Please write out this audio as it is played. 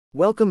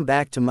Welcome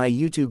back to my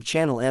YouTube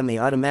channel. A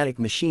automatic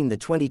machine. The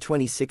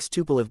 2026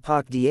 Tupolev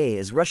PAK Da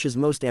is Russia's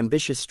most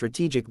ambitious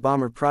strategic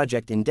bomber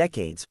project in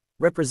decades,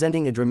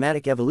 representing a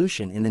dramatic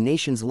evolution in the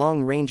nation's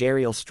long-range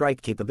aerial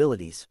strike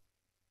capabilities.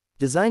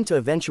 Designed to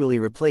eventually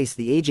replace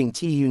the aging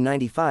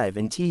Tu-95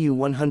 and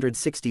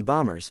Tu-160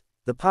 bombers,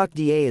 the PAK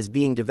Da is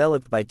being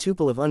developed by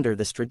Tupolev under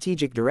the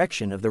strategic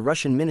direction of the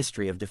Russian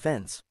Ministry of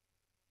Defense.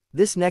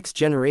 This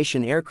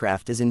next-generation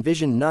aircraft is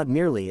envisioned not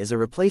merely as a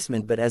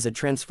replacement but as a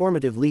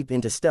transformative leap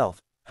into stealth,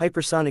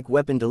 hypersonic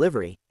weapon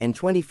delivery, and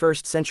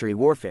 21st-century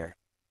warfare.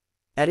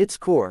 At its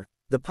core,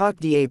 the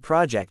PAK Da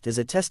project is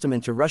a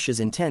testament to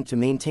Russia's intent to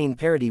maintain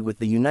parity with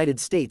the United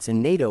States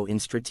and NATO in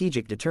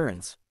strategic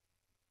deterrence.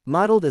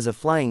 Modeled as a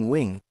flying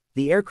wing,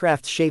 the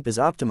aircraft's shape is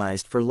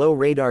optimized for low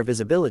radar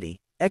visibility,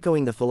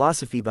 echoing the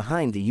philosophy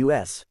behind the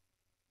U.S.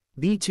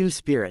 B-2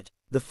 spirit.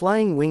 The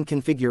flying wing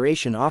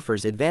configuration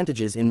offers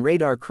advantages in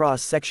radar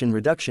cross-section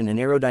reduction and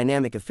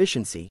aerodynamic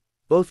efficiency,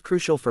 both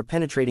crucial for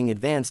penetrating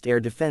advanced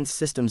air defense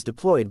systems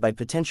deployed by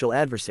potential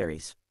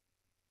adversaries.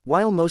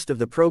 While most of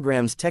the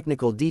program's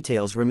technical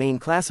details remain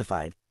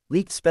classified,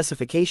 leaked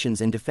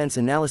specifications and defense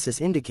analysis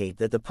indicate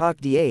that the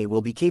PAK Da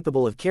will be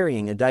capable of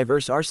carrying a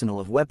diverse arsenal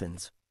of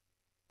weapons.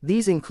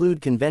 These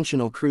include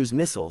conventional cruise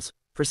missiles,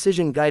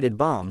 precision-guided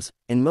bombs,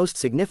 and most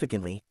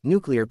significantly,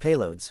 nuclear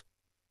payloads.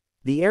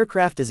 The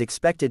aircraft is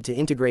expected to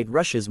integrate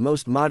Russia's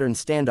most modern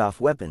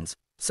standoff weapons,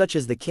 such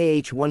as the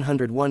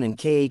Kh-101 and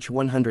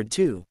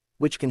Kh-102,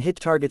 which can hit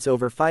targets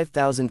over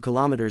 5,000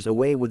 kilometers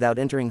away without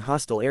entering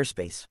hostile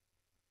airspace.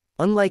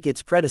 Unlike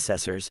its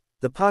predecessors,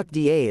 the PAK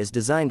Da is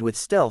designed with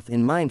stealth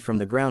in mind from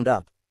the ground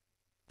up.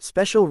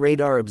 Special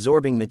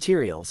radar-absorbing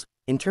materials,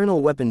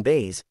 internal weapon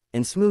bays,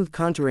 and smooth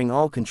contouring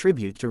all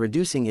contribute to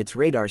reducing its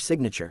radar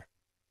signature.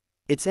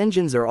 Its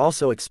engines are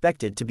also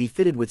expected to be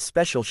fitted with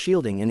special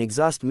shielding and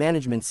exhaust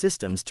management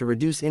systems to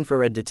reduce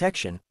infrared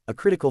detection, a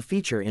critical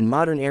feature in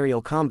modern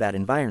aerial combat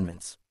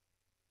environments.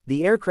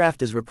 The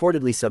aircraft is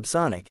reportedly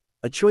subsonic,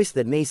 a choice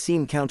that may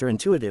seem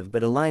counterintuitive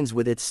but aligns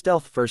with its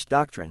stealth-first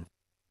doctrine.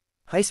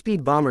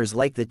 High-speed bombers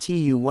like the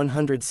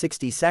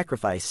Tu-160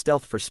 sacrifice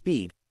stealth for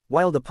speed,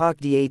 while the PAK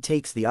Da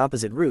takes the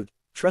opposite route,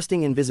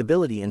 trusting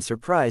invisibility and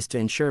surprise to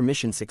ensure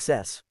mission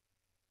success.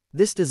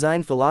 This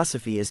design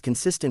philosophy is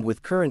consistent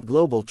with current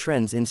global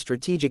trends in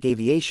strategic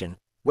aviation,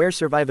 where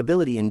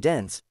survivability in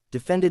dense,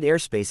 defended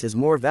airspace is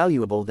more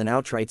valuable than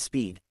outright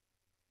speed.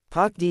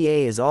 PAK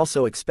Da is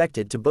also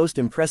expected to boast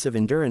impressive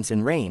endurance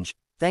and range,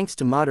 thanks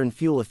to modern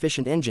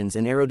fuel-efficient engines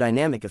and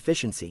aerodynamic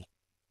efficiency.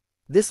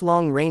 This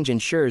long range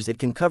ensures it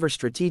can cover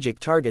strategic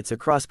targets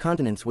across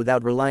continents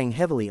without relying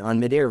heavily on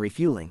mid-air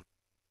refueling.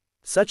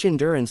 Such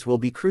endurance will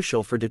be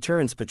crucial for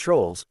deterrence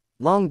patrols,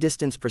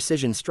 long-distance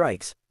precision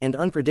strikes, and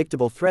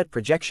unpredictable threat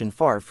projection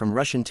far from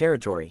Russian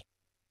territory.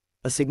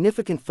 A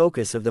significant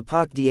focus of the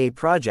PAK Da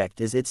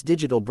project is its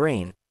digital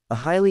brain, a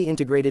highly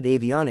integrated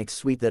avionics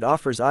suite that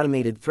offers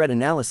automated threat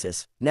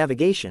analysis,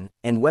 navigation,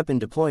 and weapon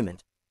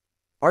deployment.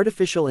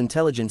 Artificial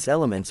intelligence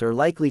elements are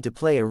likely to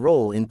play a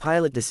role in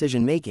pilot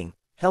decision-making,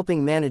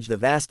 helping manage the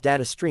vast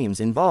data streams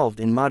involved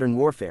in modern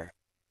warfare.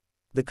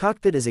 The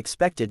cockpit is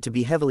expected to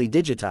be heavily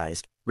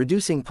digitized,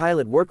 reducing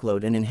pilot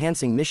workload and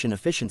enhancing mission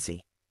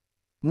efficiency.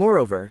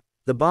 Moreover,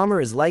 the bomber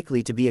is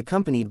likely to be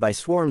accompanied by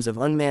swarms of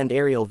unmanned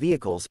aerial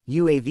vehicles,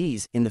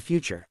 UAVs, in the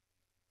future.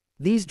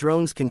 These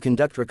drones can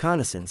conduct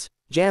reconnaissance,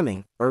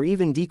 jamming, or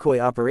even decoy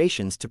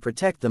operations to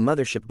protect the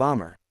mothership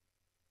bomber.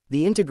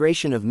 The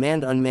integration of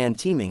manned-unmanned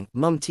teaming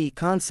 (MUMT)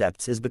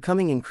 concepts is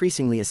becoming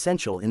increasingly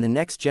essential in the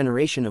next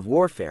generation of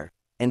warfare,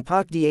 and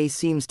PAK Da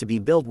seems to be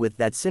built with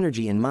that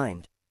synergy in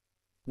mind.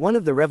 One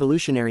of the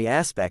revolutionary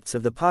aspects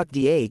of the PAK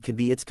Da could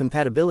be its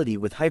compatibility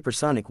with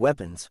hypersonic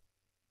weapons.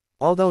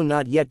 Although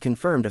not yet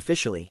confirmed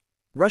officially,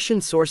 Russian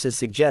sources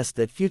suggest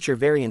that future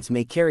variants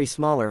may carry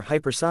smaller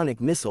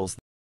hypersonic missiles